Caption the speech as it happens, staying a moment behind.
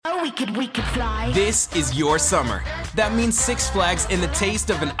we could fly. This is your summer. That means Six Flags and the taste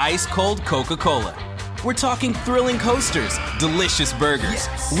of an ice-cold Coca-Cola. We're talking thrilling coasters, delicious burgers,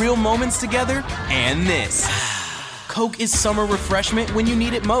 real moments together, and this. Coke is summer refreshment when you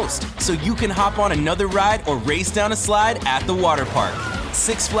need it most, so you can hop on another ride or race down a slide at the water park.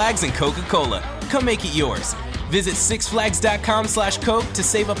 Six Flags and Coca-Cola. Come make it yours. Visit sixflags.com/Coke to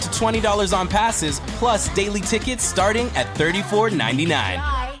save up to $20 on passes, plus daily tickets starting at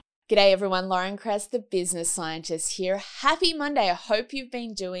 $34.99. G'day everyone, Lauren Kress, the business scientist here. Happy Monday. I hope you've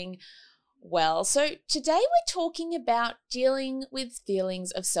been doing well. So today we're talking about dealing with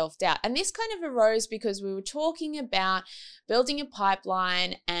feelings of self-doubt. And this kind of arose because we were talking about building a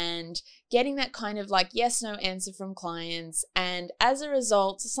pipeline and getting that kind of like yes, no answer from clients. And as a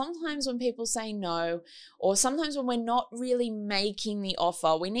result, sometimes when people say no, or sometimes when we're not really making the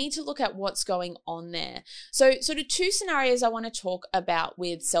offer, we need to look at what's going on there. So sort of two scenarios I want to talk about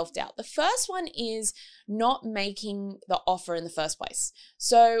with self-doubt. The first one is not making the offer in the first place.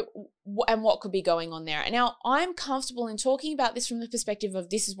 So, and what could be going on there. And now I'm comfortable in talking about this from the perspective of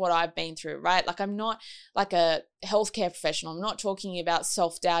this is what I've been through, right? Like I'm not like a healthcare professional. I'm not talking about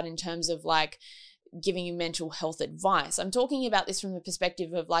self-doubt in terms of like giving you mental health advice. I'm talking about this from the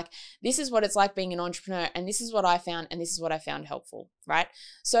perspective of like, this is what it's like being an entrepreneur and this is what I found and this is what I found helpful, right?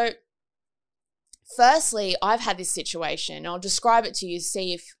 So firstly, I've had this situation. I'll describe it to you,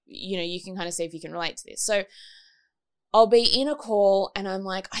 see if, you can kind of see if you can relate to this. So I'll be in a call and I'm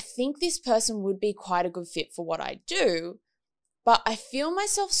like, I think this person would be quite a good fit for what I do, but I feel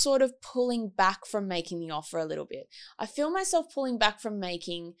myself sort of pulling back from making the offer a little bit. I feel myself pulling back from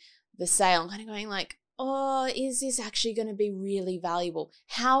making the sale. I'm kind of going like, oh, is this actually going to be really valuable?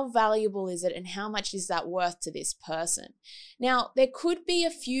 How valuable is it and how much is that worth to this person? Now, there could be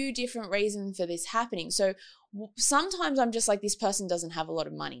a few different reasons for this happening. So sometimes I'm just like, this person doesn't have a lot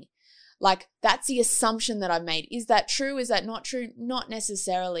of money. Like that's the assumption that I've made. Is that true? Is that not true? Not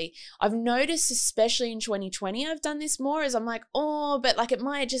necessarily. I've noticed, especially in 2020, I've done this more as I'm like, oh, but like it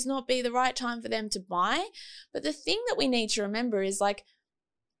might just not be the right time for them to buy. But the thing that we need to remember is like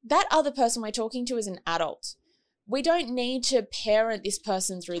that other person we're talking to is an adult. We don't need to parent this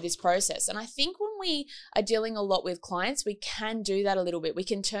person through this process. And I think when we are dealing a lot with clients, we can do that a little bit. We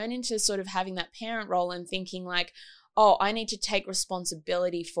can turn into sort of having that parent role and thinking like, oh, I need to take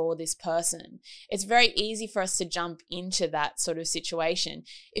responsibility for this person. It's very easy for us to jump into that sort of situation.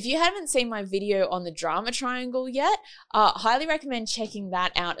 If you haven't seen my video on the drama triangle yet, highly recommend checking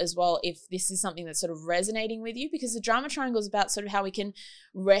that out as well if this is something that's sort of resonating with you, because the drama triangle is about sort of how we can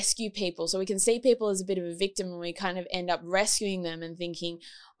rescue people. So we can see people as a bit of a victim and we kind of end up rescuing them and thinking,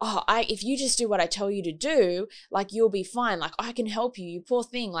 oh, if you just do what I tell you to do, like you'll be fine. Like I can help you, you poor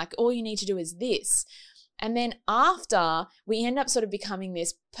thing. Like all you need to do is this. And then after, we end up sort of becoming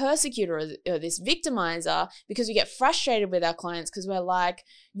this persecutor or this victimizer because we get frustrated with our clients because we're like,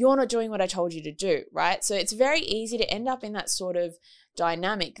 you're not doing what I told you to do, right? So it's very easy to end up in that sort of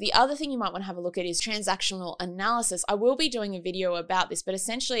dynamic. The other thing you might want to have a look at is transactional analysis. I will be doing a video about this, but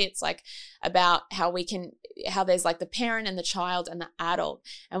essentially it's like about how there's like the parent and the child and the adult.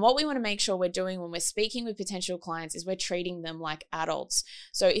 And what we want to make sure we're doing when we're speaking with potential clients is we're treating them like adults.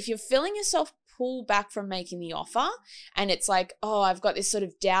 So if you're feeling yourself pull back from making the offer and it's like, oh, I've got this sort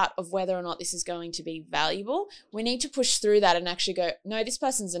of doubt of whether or not this is going to be valuable, we need to push through that and actually go, no, this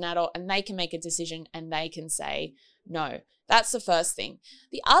person's an adult and they can make a decision and they can say no. That's the first thing.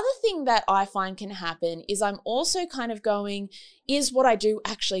 The other thing that I find can happen is I'm also kind of going, is what I do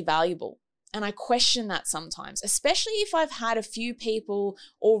actually valuable? And I question that sometimes, especially if I've had a few people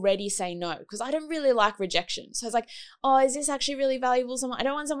already say no, because I don't really like rejection. So it's like, oh, is this actually really valuable? I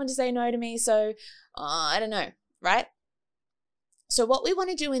don't want someone to say no to me. So I don't know, right? So what we want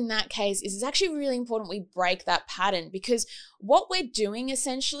to do in that case is it's actually really important we break that pattern, because what we're doing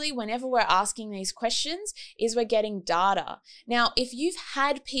essentially whenever we're asking these questions is we're getting data. Now, if you've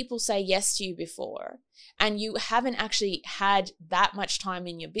had people say yes to you before and you haven't actually had that much time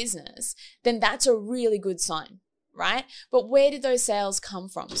in your business, then that's a really good sign, right? But where did those sales come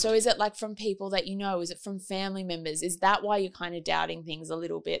from? So is it like from people that you know? Is it from family members? Is that why you're kind of doubting things a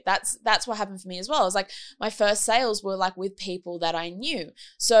little bit? That's what happened for me as well. It's like my first sales were like with people that I knew.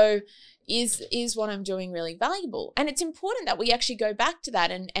 So is what I'm doing really valuable? And it's important that we actually go back to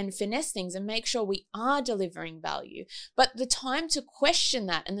that and finesse things and make sure we are delivering value. But the time to question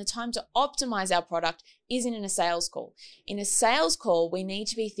that and the time to optimize our product isn't in a sales call. In a sales call, we need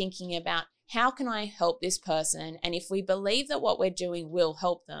to be thinking about how can I help this person? And if we believe that what we're doing will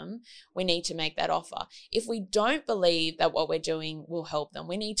help them, we need to make that offer. If we don't believe that what we're doing will help them,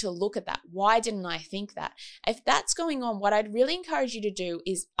 we need to look at that. Why didn't I think that? If that's going on, what I'd really encourage you to do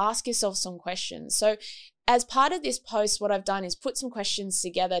is ask yourself some questions. So as part of this post, what I've done is put some questions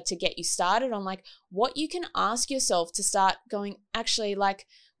together to get you started on like what you can ask yourself to start going, actually, like,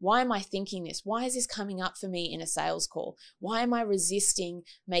 why am I thinking this? Why is this coming up for me in a sales call? Why am I resisting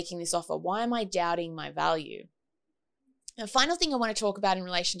making this offer? Why am I doubting my value? The final thing I want to talk about in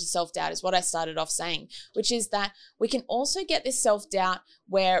relation to self-doubt is what I started off saying, which is that we can also get this self-doubt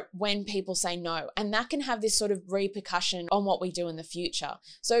where when people say no, and that can have this sort of repercussion on what we do in the future.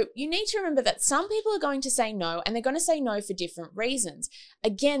 So you need to remember that some people are going to say no, and they're going to say no for different reasons.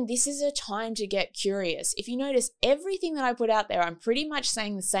 Again, this is a time to get curious. If you notice, everything that I put out there, I'm pretty much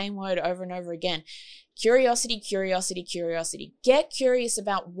saying the same word over and over again. Curiosity, curiosity, curiosity. Get curious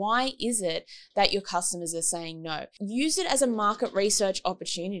about why is it that your customers are saying no. Use it as a market research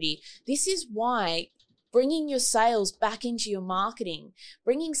opportunity. This is why bringing your sales back into your marketing,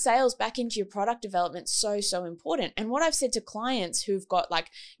 bringing sales back into your product development is so important. And what I've said to clients who've got like,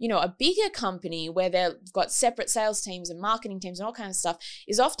 a bigger company where they've got separate sales teams and marketing teams and all kinds of stuff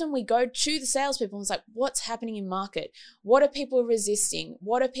is often we go to the salespeople and it's like, what's happening in market? What are people resisting?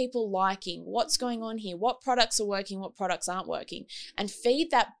 What are people liking? What's going on here? What products are working? What products aren't working? And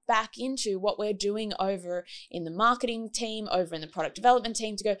feed that back into what we're doing over in the marketing team, over in the product development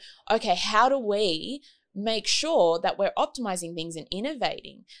team to go, okay, how do we make sure that we're optimizing things and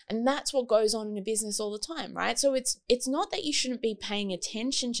innovating? And that's what goes on in a business all the time, right? So it's not that you shouldn't be paying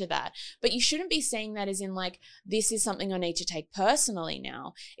attention to that, but you shouldn't be saying that as in like, this is something I need to take personally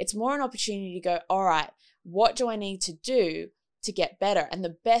now. It's more an opportunity to go, all right, what do I need to do to get better? And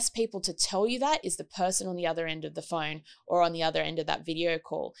the best people to tell you that is the person on the other end of the phone or on the other end of that video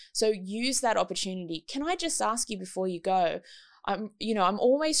call. So use that opportunity. Can I just ask you before you go, I'm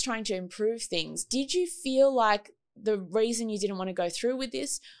always trying to improve things. Did you feel like the reason you didn't want to go through with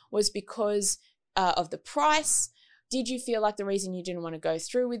this was because of the price? Did you feel like the reason you didn't want to go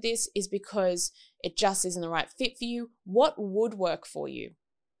through with this is because it just isn't the right fit for you? What would work for you?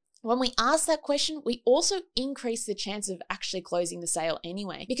 When we ask that question, we also increase the chance of actually closing the sale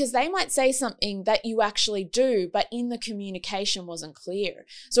anyway, because they might say something that you actually do, but in the communication wasn't clear.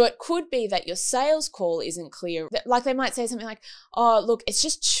 So it could be that your sales call isn't clear. Like they might say something like, oh, look, it's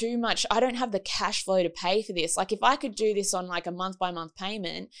just too much. I don't have the cash flow to pay for this. Like if I could do this on like a month by month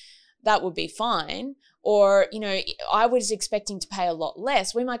payment, that would be fine. Or, I was expecting to pay a lot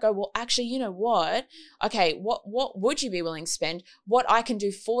less. We might go, well, actually, you know what? Okay, what would you be willing to spend? What I can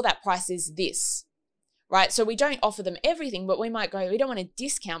do for that price is this, right? So we don't offer them everything, but we might go, we don't want to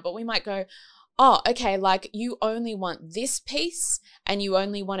discount, but we might go, oh, okay, like you only want this piece and you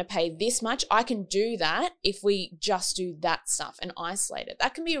only want to pay this much. I can do that if we just do that stuff and isolate it.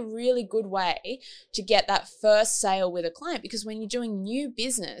 That can be a really good way to get that first sale with a client, because when you're doing new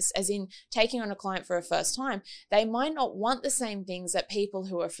business, as in taking on a client for a first time, they might not want the same things that people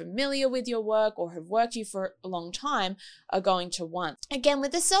who are familiar with your work or have worked you for a long time are going to want. Again,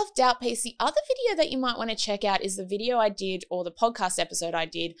 with the self-doubt piece, the other video that you might want to check out is the video I did, or the podcast episode I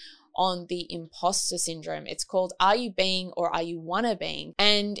did on the imposter syndrome. It's called Are You Being or Are You Wanna Being?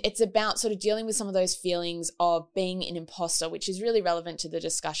 And it's about sort of dealing with some of those feelings of being an imposter, which is really relevant to the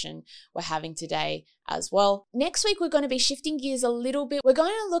discussion we're having today as well. Next week, we're going to be shifting gears a little bit. We're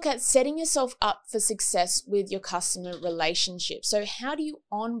going to look at setting yourself up for success with your customer relationship. So how do you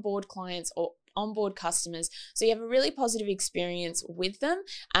onboard clients or onboard customers so you have a really positive experience with them,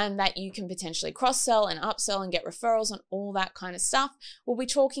 and that you can potentially cross-sell and upsell and get referrals and all that kind of stuff. We'll be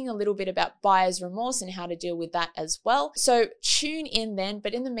talking a little bit about buyer's remorse and how to deal with that as well. So tune in then,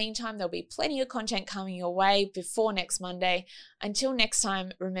 but in the meantime, there'll be plenty of content coming your way before next Monday. Until next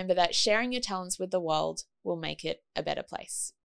time, remember that sharing your talents with the world will make it a better place.